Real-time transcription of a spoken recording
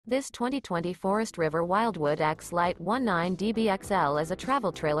This 2020 Forest River Wildwood X-Lite 19DBXL is a travel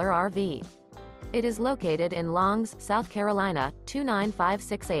trailer RV. It is located in Longs, South Carolina,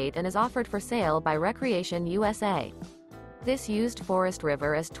 29568 and is offered for sale by Recreation USA. This used Forest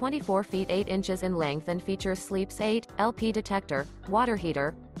River is 24 feet 8 inches in length and features Sleeps 8, LP Detector, water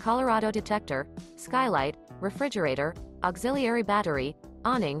heater, Colorado Detector, Skylight, refrigerator, auxiliary battery,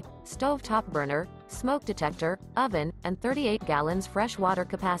 awning, stovetop burner, smoke detector, oven, and 38 gallons fresh water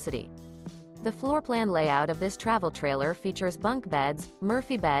capacity. The floor plan layout of this travel trailer features bunk beds,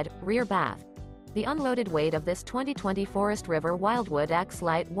 Murphy bed, rear bath. The unloaded weight of this 2020 Forest River Wildwood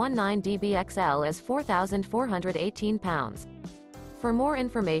X-Lite 19DBXL is 4,418 pounds. For more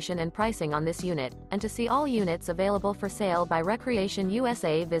information and pricing on this unit, and to see all units available for sale by Recreation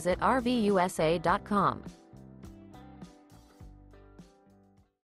USA, visit RVUSA.com.